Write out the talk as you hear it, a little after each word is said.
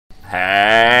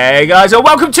Hey guys, and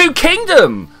welcome to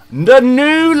Kingdom, the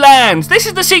New Lands. This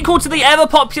is the sequel to the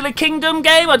ever-popular Kingdom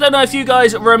game. I don't know if you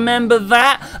guys remember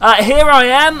that. Here I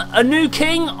am, a new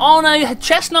king on a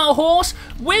chestnut horse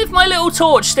with my little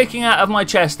torch sticking out of my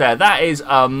chest there. That is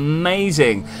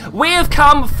amazing. We have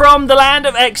come from the land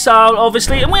of exile,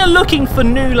 obviously, and we are looking for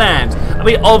new lands. I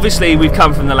mean, obviously, we've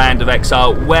come from the land of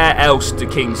exile. Where else do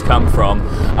kings come from?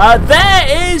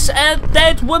 There is a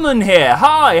dead woman here.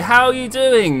 Hi, how are you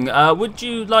doing? Would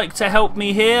you like to help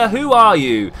me here? Who are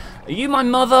you? Are you my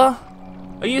mother?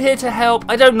 Are you here to help?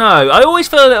 I don't know. I always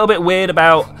feel a little bit weird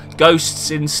about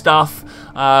ghosts and stuff.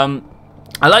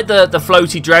 I like the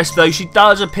floaty dress, though. She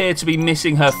does appear to be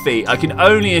missing her feet. I can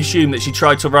only assume that she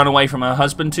tried to run away from her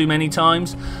husband too many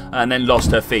times and then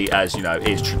lost her feet, as, you know,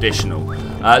 is traditional.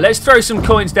 Let's throw some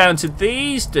coins down to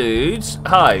these dudes.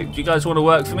 Hi, do you guys want to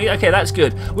work for me? Okay, that's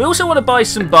good. We also want to buy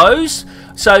some bows.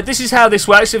 So this is how this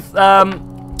works. If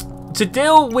to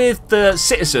deal with the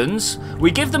citizens,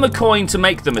 we give them a coin to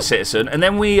make them a citizen, and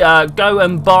then we go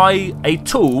and buy a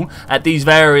tool at these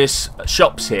various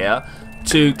shops here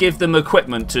to give them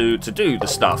equipment to do the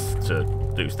stuff, to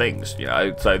do things, you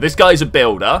know. So this guy's a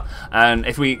builder, and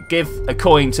if we give a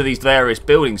coin to these various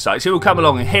building sites, he will come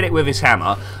along and hit it with his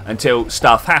hammer until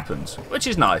stuff happens, which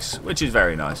is nice, which is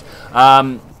very nice.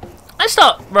 Let's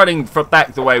start running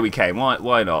back the way we came.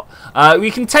 Why not? We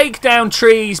can take down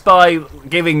trees by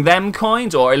giving them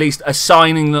coins, or at least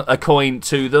assigning a coin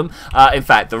to them. In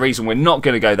fact, the reason we're not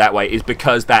going to go that way is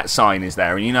because that sign is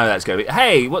there, and you know that's going to be...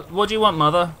 Hey, what do you want,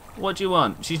 mother? What do you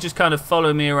want? She's just kind of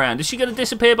following me around. Is she going to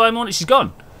disappear by morning? She's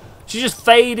gone. She just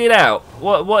faded out.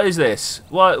 What is this?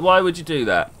 Why would you do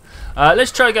that?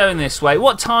 Let's try going this way.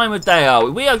 What time of day are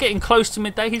we? We are getting close to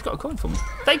midday. He's got a coin for me.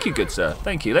 Thank you, good sir.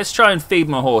 Thank you. Let's try and feed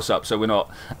my horse up so we're not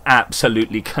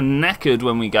absolutely knackered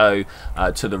when we go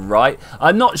to the right.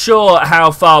 I'm not sure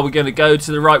how far we're going to go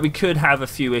to the right. We could have a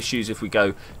few issues if we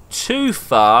go too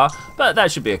far, but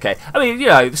that should be okay. I mean, you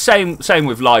know, same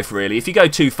with life, really. If you go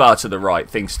too far to the right,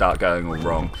 things start going all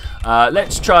wrong.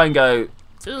 Let's try and go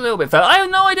a little bit further. I have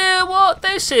no idea what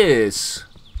this is.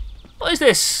 What is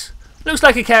this? Looks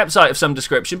like a campsite of some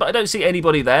description, but I don't see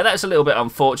anybody there. That's a little bit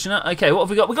unfortunate. Okay, what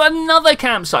have we got? We've got another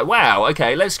campsite. Wow,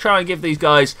 okay, let's try and give these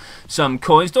guys some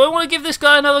coins. Do I want to give this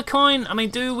guy another coin? I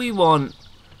mean, do we want...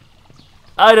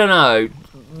 I don't know.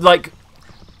 Like,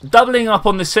 doubling up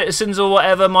on the citizens or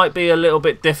whatever might be a little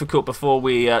bit difficult before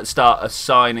we start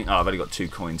assigning... Oh, I've only got 2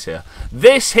 coins here.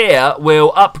 This here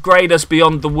will upgrade us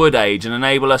beyond the Wood Age and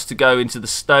enable us to go into the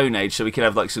Stone Age so we can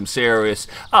have, like, some serious...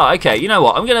 Oh, okay, you know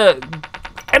what? I'm going to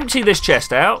empty this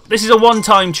chest out. This is a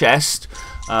one-time chest.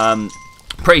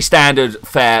 Pretty standard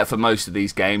fare for most of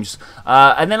these games.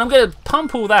 And then I'm going to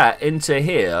pump all that into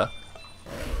here,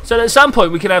 so that at some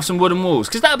point we can have some wooden walls.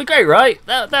 Because that would be great, right?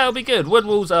 That would be good. Wood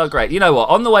walls are great. You know what?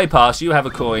 On the way past, you have a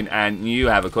coin and you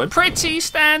have a coin. Pretty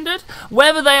standard.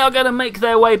 Whether they are going to make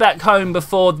their way back home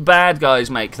before the bad guys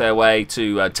make their way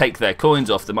to take their coins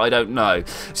off them, I don't know.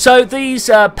 So these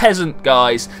peasant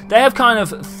guys, they have kind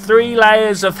of 3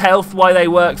 layers of health while they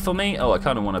work for me. Oh, I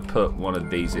kind of want to put one of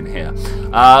these in here.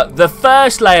 The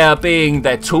first layer being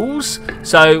their tools.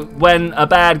 So when a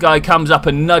bad guy comes up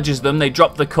and nudges them, they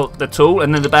drop the tool,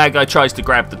 and then the bad guy tries to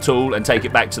grab the tool and take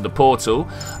it back to the portal.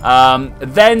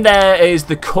 Then there is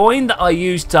the coin that I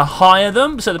use to hire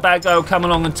them. So the bad guy will come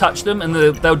along and touch them, and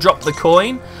they'll drop the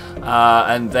coin,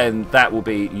 and then that will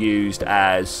be used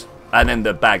as... And then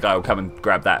the bad guy will come and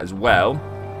grab that as well.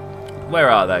 Where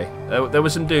are they? There were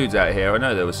some dudes out here. I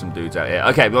know there were some dudes out here.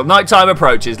 Okay, well, nighttime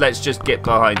approaches. Let's just get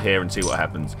behind here and see what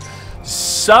happens.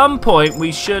 Some point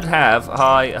we should have...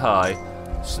 Hi.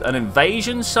 An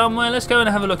invasion somewhere. Let's go and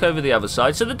have a look over the other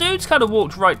side. So the dude's kind of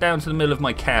walked right down to the middle of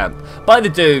my camp. By the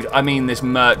dude, I mean this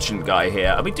merchant guy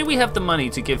here. I mean, do we have the money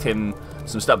to give him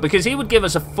some stuff? Because he would give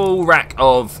us a full rack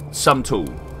of some tool.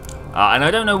 And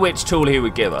I don't know which tool he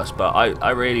would give us, but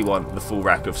I really want the full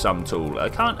rack of some tool. I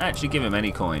can't actually give him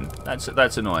any coin.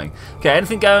 That's annoying. Okay,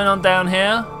 anything going on down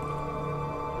here?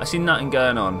 I see nothing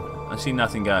going on. I see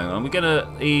nothing going on. We're going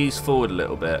to ease forward a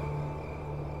little bit.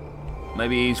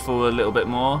 Maybe ease forward a little bit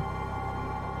more.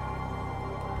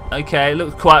 Okay,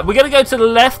 looks quiet. We're going to go to the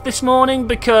left this morning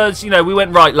because, you know, we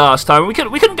went right last time. We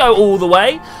couldn't go all the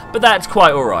way, but that's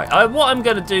quite all right. What I'm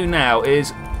going to do now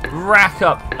is rack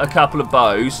up a couple of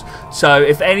bows. So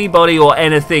if anybody or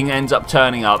anything ends up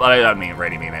turning up, I don't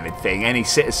really mean anything, any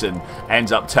citizen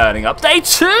ends up turning up, they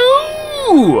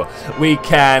too, we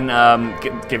can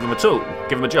give them a tool,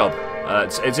 give them a job.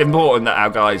 It's important that our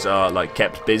guys are like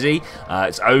kept busy.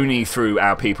 It's only through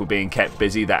our people being kept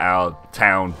busy that our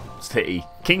town, city,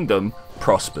 kingdom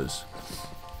prospers.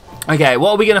 Okay,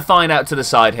 what are we going to find out to the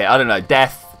side here? I don't know.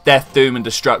 Death, death, doom, and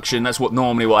destruction. That's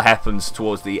normally what happens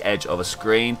towards the edge of a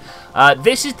screen.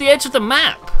 This is the edge of the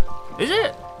map. Is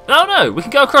it? Oh no, we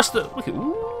can go across the...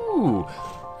 Ooh.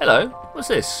 Hello, what's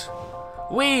this?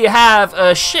 We have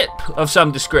a ship of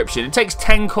some description. It takes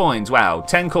 10 coins. Wow,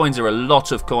 10 coins are a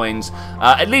lot of coins.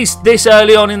 At least this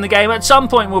early on in the game. At some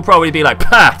point, we'll probably be like,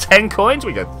 10 coins?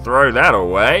 We could throw that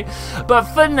away. But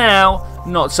for now,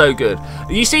 not so good.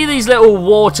 You see these little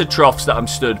water troughs that I'm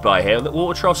stood by here?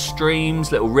 Water troughs,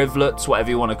 streams, little rivulets, whatever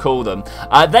you want to call them.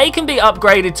 They can be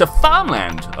upgraded to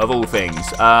farmland, of all things.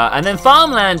 And then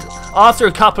farmland, after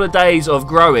a couple of days of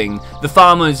growing, the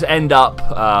farmers end up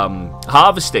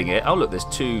harvesting it. Oh, look, there's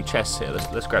 2 chests here.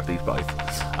 Let's grab these both.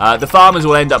 The farmers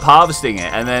will end up harvesting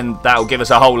it, and then that'll give us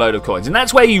a whole load of coins. And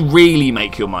that's where you really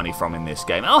make your money from in this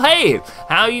game. Oh, hey,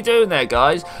 how are you doing there,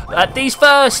 guys? These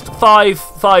first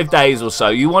five days or so,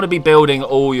 you want to be building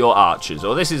all your archers,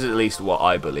 or this is at least what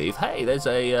I believe. Hey, there's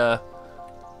a...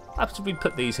 how did we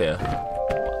put these here?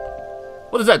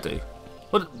 What does that do?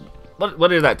 What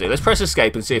did that do? Let's press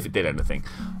escape and see if it did anything.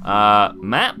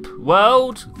 Map,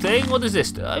 world, thing. What does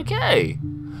this do? Okay.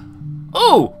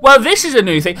 Oh, well, this is a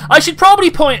new thing. I should probably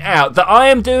point out that I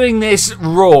am doing this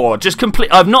raw, just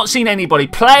complete. I've not seen anybody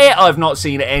play it. I've not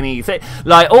seen anything.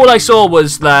 Like, all I saw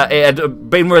was that it had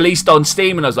been released on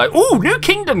Steam, and I was like, ooh, new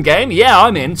Kingdom game. Yeah,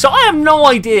 I'm in. So I have no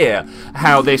idea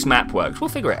how this map works. We'll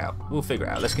figure it out. We'll figure it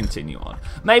out. Let's continue on.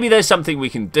 Maybe there's something we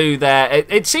can do there.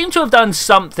 It seemed to have done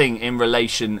something in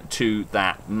relation to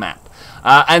that map.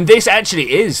 And this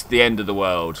actually is the end of the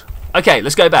world. Okay,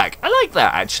 let's go back. I like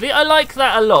that, actually. I like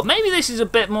that a lot. Maybe this is a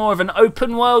bit more of an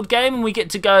open world game and we get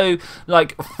to go,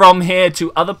 like, from here to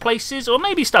other places, or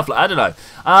maybe stuff like, I don't know.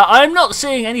 I'm not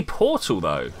seeing any portal,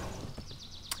 though.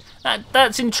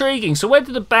 That's intriguing. So where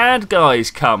do the bad guys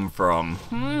come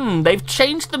from? They've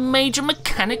changed the major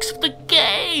mechanics of the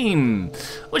game,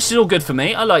 which is all good for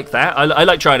me. I like that. I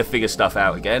like trying to figure stuff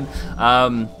out again.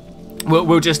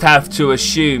 We'll just have to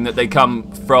assume that they come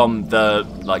from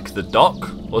the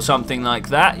dock or something like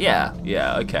that.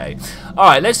 Yeah, okay.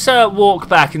 Alright, let's walk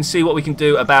back and see what we can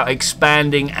do about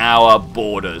expanding our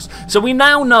borders. So we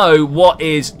now know what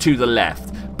is to the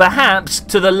left. Perhaps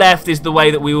to the left is the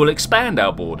way that we will expand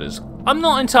our borders. I'm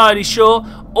not entirely sure.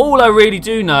 All I really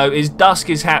do know is dusk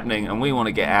is happening and we want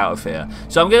to get out of here.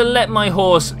 So I'm going to let my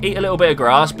horse eat a little bit of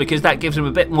grass because that gives him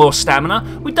a bit more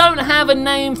stamina. We don't have a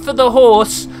name for the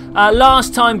horse.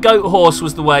 Last time goat horse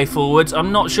was the way forwards.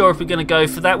 I'm not sure if we're going to go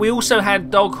for that. We also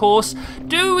had dog horse.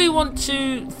 Do we want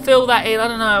to fill that in? I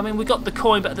don't know. I mean, we got the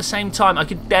coin, but at the same time, I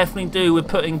could definitely do with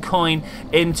putting coin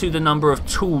into the number of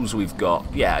tools we've got.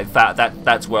 Yeah, in fact,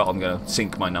 that's where I'm going to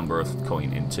sink my number of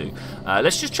coin into.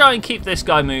 Let's just try and keep this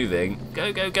guy moving.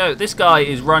 Go, go, go. This guy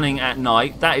is running at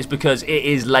night. That is because it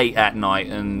is late at night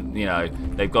and, you know,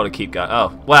 they've got to keep going.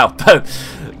 Oh, wow.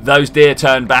 Those deer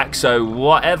turned back, so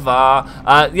whatever.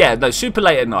 Yeah, no, super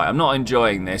late at night. I'm not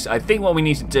enjoying this. I think what we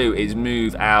need to do is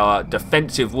move our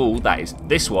defensive wall, that is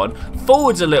this one,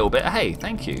 forwards a little bit. Hey,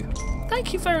 thank you.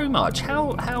 Thank you very much.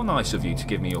 How nice of you to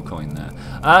give me your coin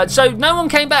there. So no one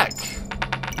came back.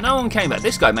 No one came back.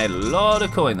 This guy made a lot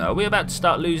of coin, though. Are we about to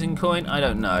start losing coin? I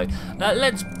don't know.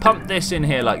 Let's pump this in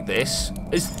here like this.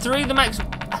 Is 3 the max?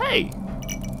 Hey!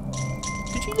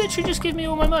 Did you literally just give me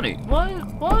all my money? What?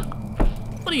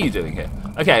 What are you doing here?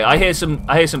 Okay, I hear some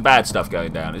bad stuff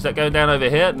going down. Is that going down over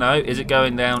here? No. Is it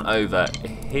going down over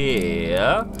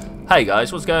here? Hey,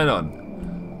 guys, what's going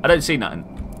on? I don't see nothing.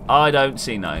 I don't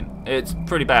see nothing. It's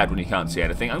pretty bad when you can't see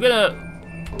anything. I'm going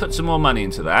to put some more money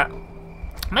into that.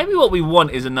 Maybe what we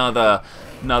want is another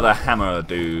hammer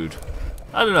dude.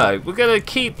 I don't know. We're going to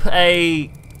keep a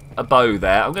bow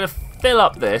there. I'm going to fill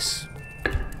up this.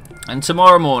 And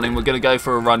tomorrow morning we're going to go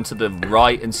for a run to the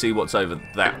right and see what's over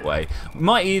that way. We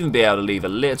might even be able to leave a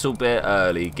little bit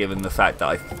early given the fact that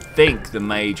I think the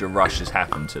major rush has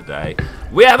happened today.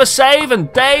 We have a save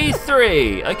and day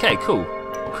 3. Okay, cool.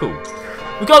 Cool.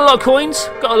 We've got a lot of coins.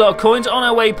 Got a lot of coins. On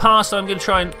our way past, I'm going to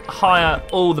try and hire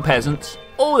all the peasants.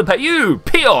 You,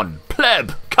 peon,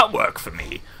 pleb, come work for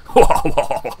me.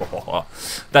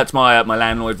 That's my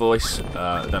landlord voice.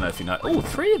 I don't know if you know. Oh,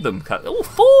 3 of them. Oh,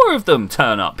 4 of them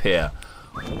turn up here.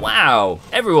 Wow!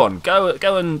 Everyone, go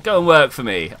and work for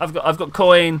me. I've got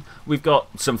coin. We've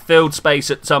got some field space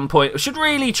at some point. I should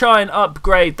really try and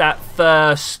upgrade that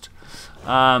first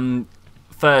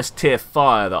tier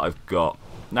fire that I've got.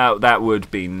 Now that would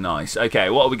be nice.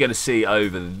 Okay, what are we going to see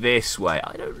over this way?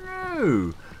 I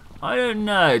don't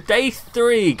know. Day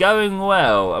 3 going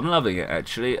well. I'm loving it,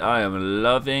 actually. I am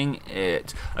loving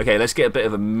it. Okay, let's get a bit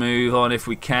of a move on if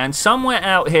we can. Somewhere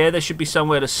out here, there should be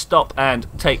somewhere to stop and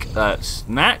take a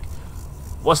snack.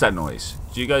 What's that noise?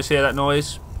 Do you guys hear that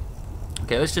noise?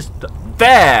 Okay, let's just...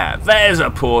 There's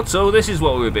a portal. This is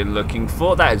what we've been looking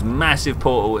for. That is massive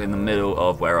portal in the middle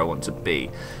of where I want to be.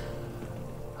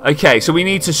 Okay, so we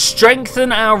need to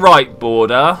strengthen our right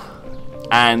border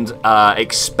and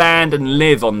expand and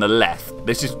live on the left.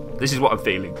 This is what I'm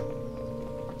feeling.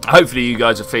 Hopefully you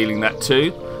guys are feeling that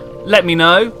too. Let me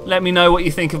know. Let me know what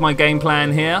you think of my game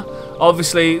plan here.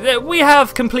 Obviously, we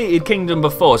have completed Kingdom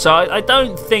before, so I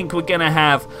don't think we're going to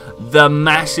have the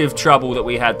massive trouble that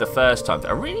we had the first time.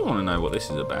 I really want to know what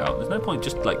this is about. There's no point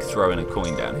just like throwing a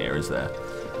coin down here, is there?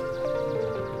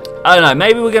 I don't know.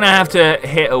 Maybe we're going to have to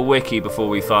hit a wiki before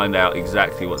we find out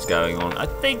exactly what's going on. I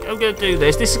think I'm going to do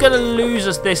this. This is going to lose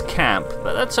us this camp,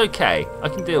 but that's okay. I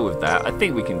can deal with that. I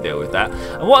think we can deal with that.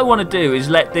 And what I want to do is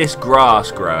let this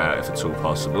grass grow out if it's all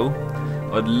possible.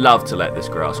 I'd love to let this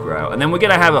grass grow out. And then we're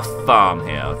going to have a farm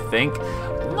here, I think.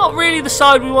 Not really the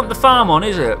side we want the farm on,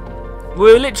 is it?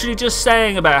 We're literally just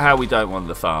saying about how we don't want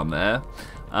the farm there.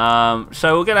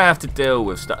 So we're going to have to deal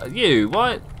with stuff. You,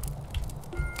 what?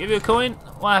 Give you a coin?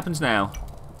 What happens now?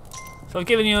 So I've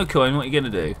given you a coin, what are you going to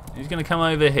do? He's going to come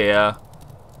over here.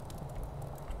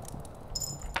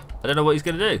 I don't know what he's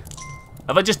going to do.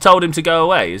 Have I just told him to go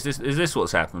away? Is this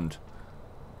what's happened?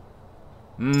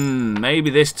 Maybe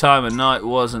this time of night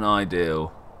wasn't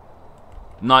ideal.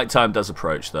 Nighttime does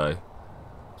approach, though.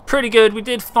 It's pretty good. We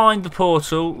did find the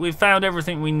portal. We've found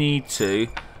everything we need to.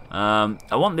 I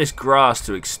want this grass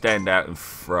to extend out in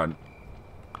front.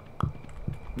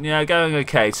 Yeah, going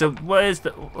okay. So where's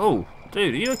the... Oh,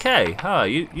 dude, are you okay? Huh,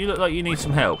 you look like you need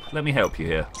some help. Let me help you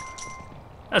here.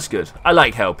 That's good. I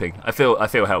like helping. I feel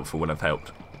helpful when I've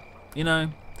helped. You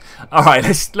know... Alright,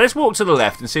 let's walk to the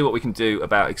left and see what we can do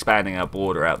about expanding our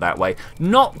border out that way.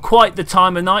 Not quite the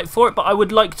time of night for it, but I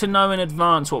would like to know in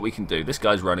advance what we can do. This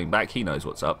guy's running back. He knows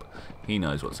what's up. He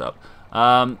knows what's up.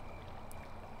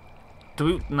 Do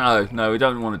we? No, we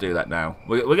don't want to do that now.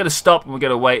 We're going to stop and we're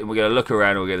going to wait and we're going to look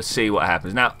around and we're going to see what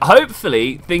happens. Now,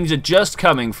 hopefully, things are just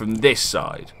coming from this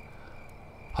side.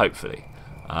 Hopefully.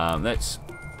 Let's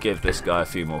give this guy a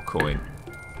few more coin.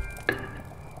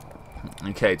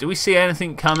 Okay, do we see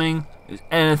anything coming? Is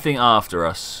anything after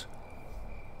us?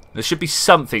 There should be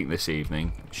something this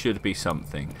evening. Should be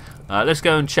something. Let's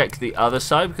go and check the other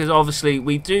side, because obviously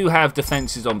we do have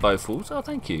defences on both walls. Oh,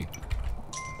 thank you.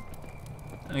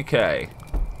 Okay.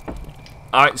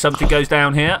 Alright, something goes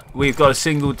down here. We've got a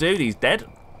single dude. He's dead.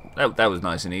 That was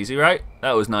nice and easy, right?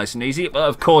 That was nice and easy. But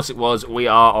of course it was. We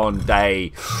are on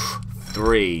day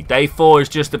 3. Day 4 is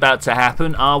just about to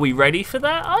happen. Are we ready for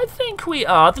that? I think we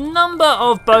are. The number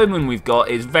of bowmen we've got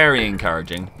is very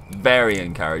encouraging. Very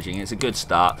encouraging. It's a good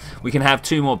start. We can have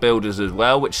 2 more builders as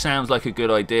well, which sounds like a good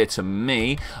idea to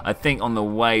me. I think on the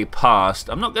way past,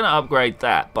 I'm not going to upgrade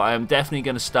that, but I am definitely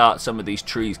going to start some of these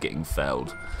trees getting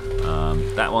felled.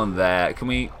 That one there. Can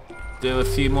we do a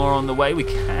few more on the way? We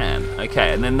can.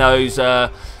 Okay, and then those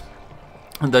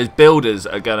builders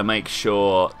are going to make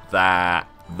sure that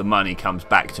the money comes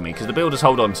back to me, because the builders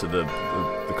hold on to the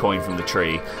coin from the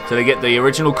tree, so they get the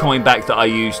original coin back that I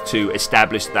used to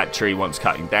establish that tree once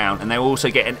cutting down, and they also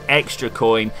get an extra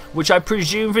coin, which I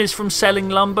presume is from selling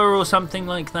lumber or something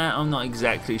like that. I'm not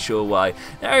exactly sure why.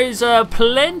 There is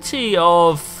plenty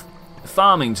of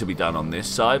farming to be done on this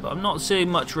side, but I'm not seeing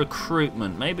much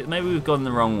recruitment. Maybe we've gone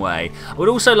the wrong way. I would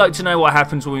also like to know what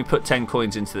happens when we put 10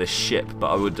 coins into this ship,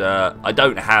 but I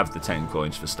don't have the 10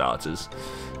 coins for starters.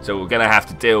 So we're going to have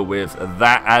to deal with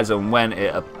that as and when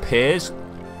it appears.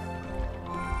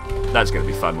 That's going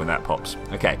to be fun when that pops.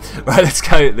 Okay, right, let's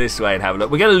go this way and have a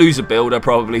look. We're going to lose a builder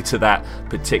probably to that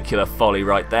particular folly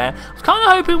right there. I was kind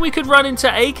of hoping we could run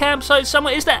into a campsite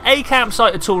somewhere. Is there a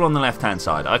campsite at all on the left-hand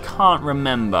side? I can't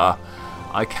remember.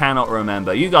 I cannot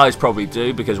remember. You guys probably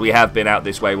do, because we have been out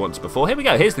this way once before. Here we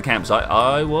go. Here's the campsite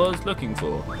I was looking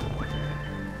for.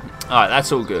 Alright,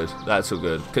 that's all good. That's all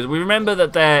good. Because we remember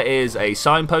that there is a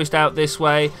signpost out this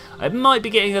way. It might be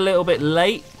getting a little bit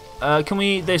late. Can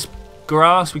we eat this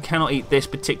grass? We cannot eat this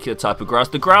particular type of grass.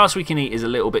 The grass we can eat is a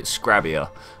little bit scrabbier.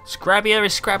 Scrabbier?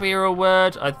 Is scrabbier a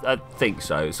word? I think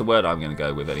so. It's the word I'm going to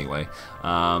go with anyway.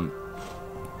 Yeah,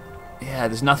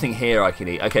 there's nothing here I can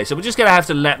eat. Okay, so we're just going to have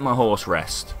to let my horse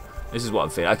rest. This is what I'm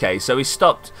feeling. Okay, so he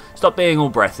stopped being all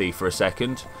breathy for a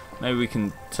second. Maybe we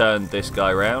can turn this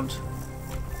guy around.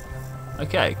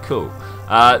 Okay, cool.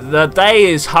 The day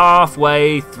is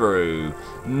halfway through.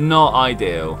 Not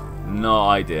ideal. Not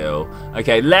ideal.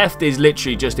 Okay, left is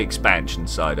literally just expansion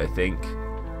side, I think.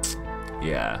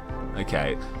 Yeah.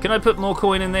 Okay. Can I put more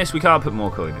coin in this? We can't put more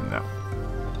coin in that.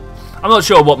 I'm not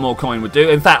sure what more coin would do.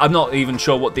 In fact, I'm not even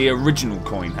sure what the original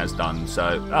coin has done.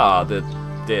 So, the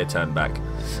deer turned back.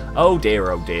 Oh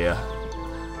dear, oh dear.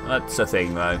 That's a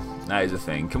thing, though. That is a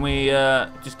thing. Can we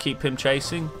just keep him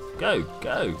chasing? Go,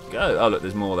 go, go. Oh, look,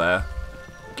 there's more there.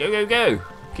 Go, go, go.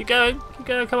 Keep going. Keep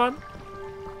going. Come on.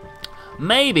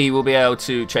 Maybe we'll be able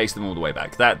to chase them all the way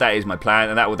back. That is my plan,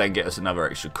 and that will then get us another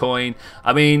extra coin.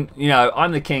 I mean, you know,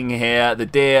 I'm the king here. The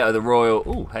deer are the royal...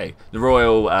 Oh, hey. The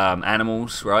royal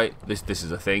animals, right? This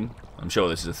is a thing. I'm sure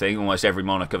this is a thing. Almost every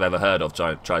monarch I've ever heard of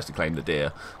tries to claim the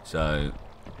deer. So,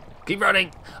 keep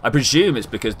running. I presume it's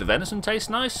because the venison tastes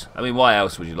nice. I mean, why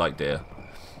else would you like deer?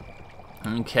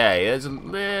 Okay, there's a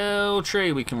little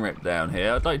tree we can rip down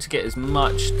here. I'd like to get as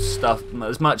much stuff,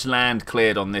 as much land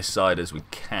cleared on this side as we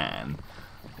can.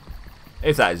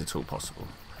 If that is at all possible.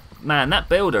 Man, that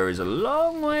builder is a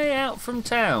long way out from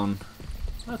town.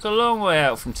 That's a long way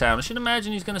out from town. I should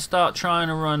imagine he's going to start trying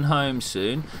to run home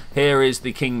soon. Here is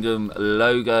the kingdom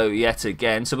logo yet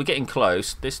again. So we're getting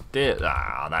close. This deer...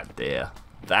 Ah, that deer.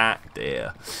 That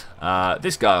deer.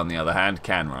 This guy, on the other hand,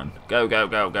 can run. Go, go,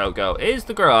 go, go, go. Is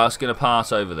the grass going to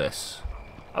pass over this?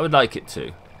 I would like it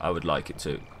to. I would like it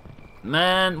to.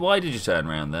 Man, why did you turn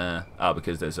around there? Oh,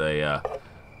 because there's a...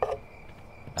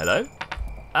 Hello?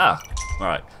 Ah,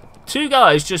 right. Two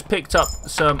guys just picked up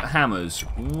some hammers.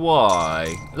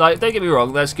 Why? Like, don't get me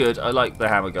wrong, that's good. I like the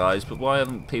hammer guys, but why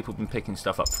haven't people been picking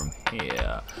stuff up from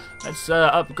here? Let's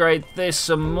upgrade this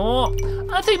some more.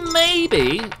 I think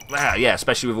maybe... yeah,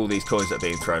 especially with all these coins that are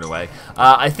being thrown away.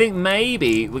 I think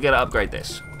maybe we're going to upgrade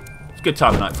this. It's a good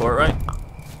time of night for it, right?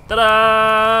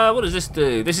 Ta-da! What does this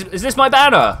do? Is this my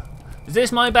banner? Is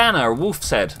this my banner? A wolf's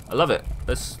head. I love it.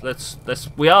 Let's...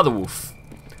 We are the wolf.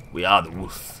 We are the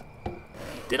wolf.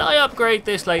 Did I upgrade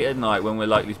this late at night when we're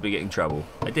likely to be getting trouble?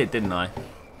 I did, didn't I?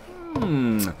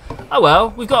 Oh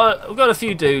well, we've got a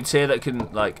few dudes here that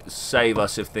can like save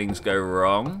us if things go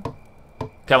wrong.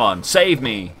 Come on, save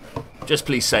me. Just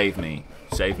please save me.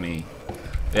 Save me.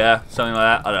 Yeah, something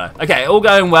like that. I don't know. Okay, all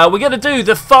going well. We're gonna do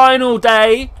the final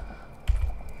day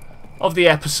of the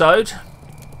episode.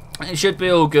 It should be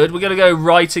all good. We're gonna go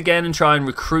right again and try and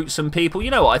recruit some people.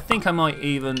 You know what? I think I might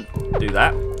even do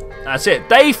that. That's it.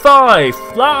 Day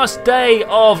 5, last day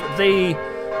of the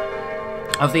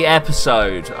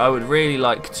episode. I would really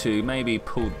like to maybe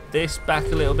pull this back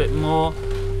a little bit more.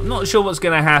 I'm not sure what's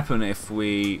going to happen if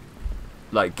we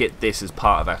like get this as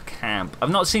part of our camp. I've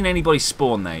not seen anybody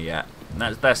spawn there yet. And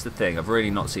that's the thing. I've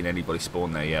really not seen anybody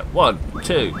spawn there yet. 1,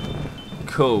 2.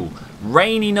 Cool.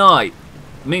 Rainy night.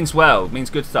 Means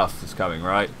good stuff is coming,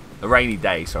 right? A rainy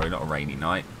day, sorry, not a rainy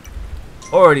night.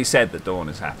 Already said that dawn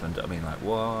has happened. I mean, like,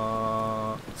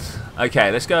 what?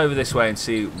 Okay, let's go over this way and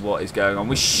see what is going on.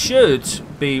 We should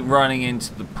be running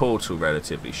into the portal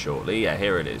relatively shortly. Yeah,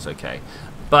 here it is. Okay.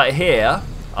 But here,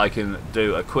 I can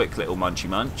do a quick little munchy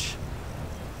munch.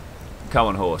 Come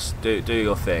on, horse. Do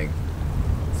your thing.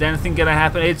 Is anything going to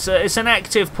happen? It's an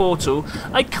active portal.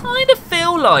 I kind of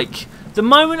feel like... the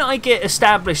moment I get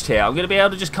established here, I'm going to be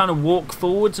able to just kind of walk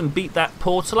forwards and beat that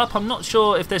portal up. I'm not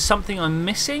sure if there's something I'm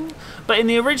missing, but in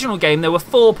the original game there were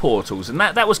 4 portals, and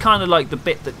that was kind of like the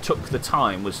bit that took the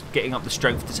time, was getting up the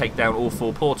strength to take down all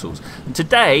 4 portals. And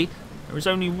today, there is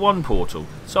only 1 portal,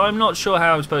 so I'm not sure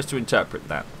how I'm supposed to interpret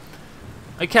that.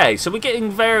 Okay, so we're getting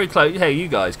very close. Hey, you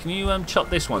guys, can you chop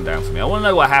this one down for me? I want to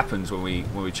know what happens when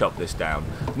we chop this down.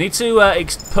 Need to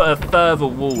put a further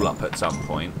wall up at some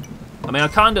point. I mean, I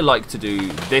kind of like to do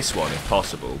this one if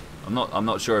possible. I'm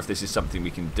not sure if this is something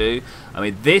we can do. I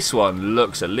mean, this one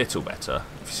looks a little better,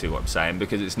 if you see what I'm saying,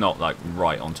 because it's not like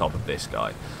right on top of this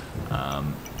guy. I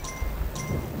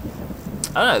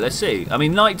don't know, let's see. I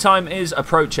mean, nighttime is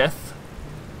approacheth.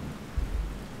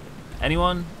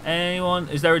 Anyone? Anyone?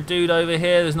 Is there a dude over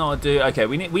here? There's not a dude. Okay,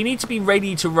 we need to be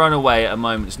ready to run away at a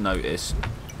moment's notice.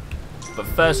 But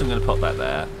first I'm going to pop that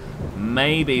there.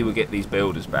 Maybe we'll get these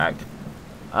builders back.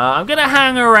 I'm going to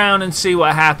hang around and see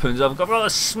what happens. I've got a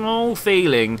small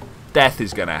feeling death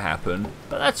is going to happen,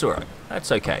 but that's alright.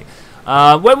 That's okay.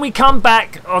 When we come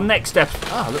back on next episode...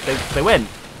 Oh, look, they went.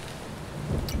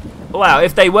 Wow,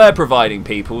 if they were providing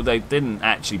people, they didn't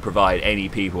actually provide any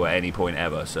people at any point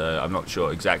ever, so I'm not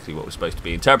sure exactly what we're supposed to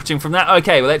be interpreting from that.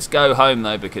 Okay, well, let's go home,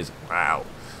 though, because... Wow.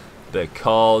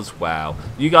 Because, wow.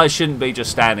 You guys shouldn't be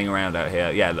just standing around out here.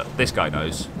 Yeah, look, this guy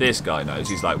knows. This guy knows.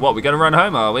 He's like, what, we're going to run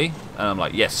home, are we? And I'm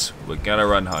like, yes, we're going to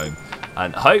run home.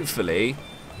 And hopefully,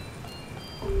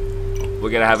 we're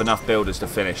going to have enough builders to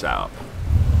finish that up.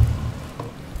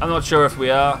 I'm not sure if we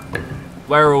are.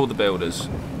 Where are all the builders?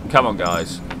 Come on,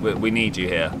 guys. We need you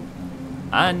here.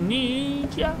 I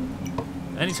need ya.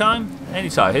 Anytime?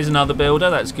 Anytime. Here's another builder.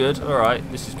 That's good. All right,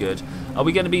 this is good. Are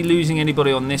we going to be losing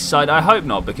anybody on this side? I hope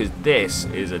not, because this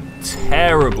is a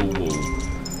terrible wall.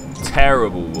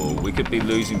 Terrible wall. We could be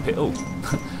losing... Oh,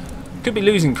 could be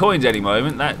losing coins any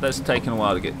moment. That's taken a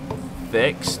while to get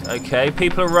fixed. Okay,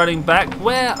 people are running back.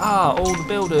 Where are all the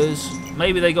builders?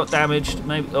 Maybe they got damaged.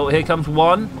 Maybe. Oh, here comes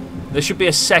one. There should be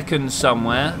a second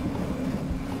somewhere.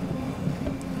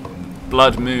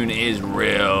 Blood Moon is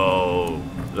real.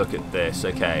 Look at this.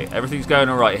 Okay, everything's going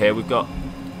all right here. We've got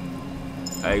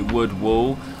a wood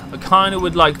wall. I kind of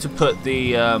would like to put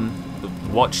the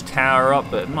watchtower up,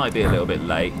 but it might be a little bit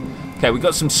late. Okay, we've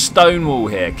got some stone wall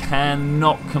here.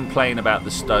 Cannot complain about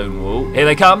the stone wall. Here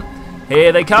they come.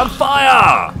 Here they come.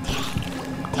 Fire!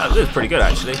 Oh, this is pretty good,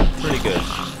 actually. Pretty good.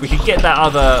 If we could get that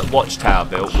other watchtower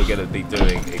built, we're going to be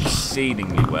doing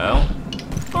exceedingly well.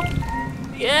 Oh,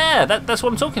 yeah, that's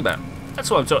what I'm talking about. That's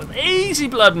what I'm talking. Easy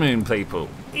Blood Moon, people.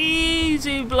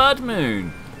 Easy Blood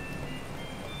Moon.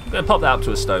 I'm going to pop that up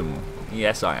to a stone wall.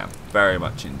 Yes, I am. Very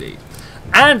much indeed.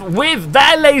 And with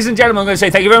that, ladies and gentlemen, I'm going to say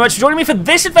thank you very much for joining me for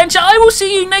this adventure. I will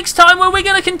see you next time, where we're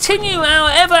going to continue our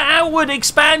ever outward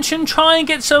expansion, try and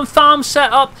get some farms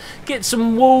set up, get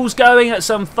some walls going at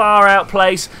some far out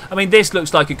place. I mean, this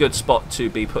looks like a good spot to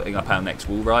be putting up our next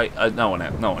wall, right? No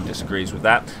one disagrees with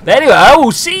that. But anyway, I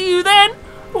will see you then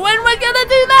when we're going to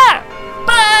do that.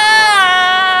 Bye!